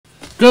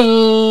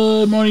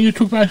Good morning,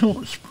 YouTube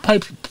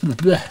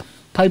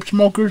pipe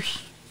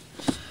smokers.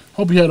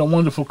 Hope you had a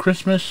wonderful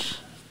Christmas.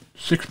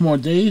 6 more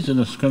days and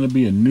it's going to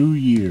be a new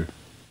year.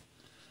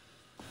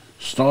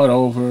 Start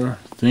over,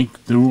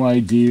 think new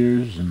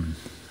ideas, and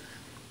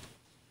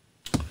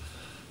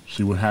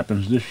see what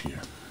happens this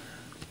year.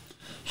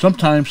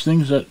 Sometimes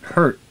things that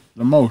hurt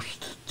the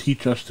most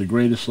teach us the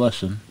greatest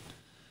lesson.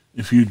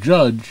 If you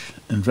judge,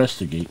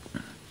 investigate.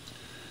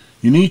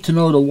 You need to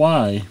know the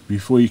why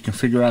before you can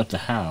figure out the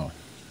how.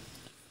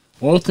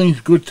 All things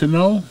good to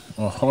know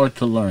are hard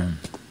to learn.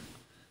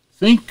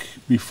 Think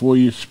before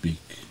you speak.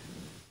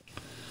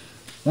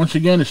 Once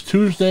again, it's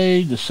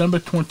Tuesday, December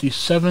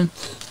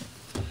 27th.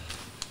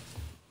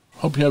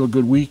 Hope you have a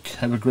good week.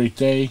 Have a great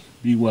day.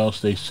 Be well,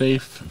 stay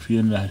safe. If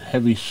you're in that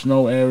heavy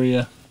snow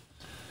area,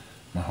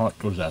 my heart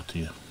goes out to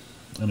you.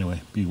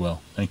 Anyway, be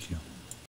well. Thank you.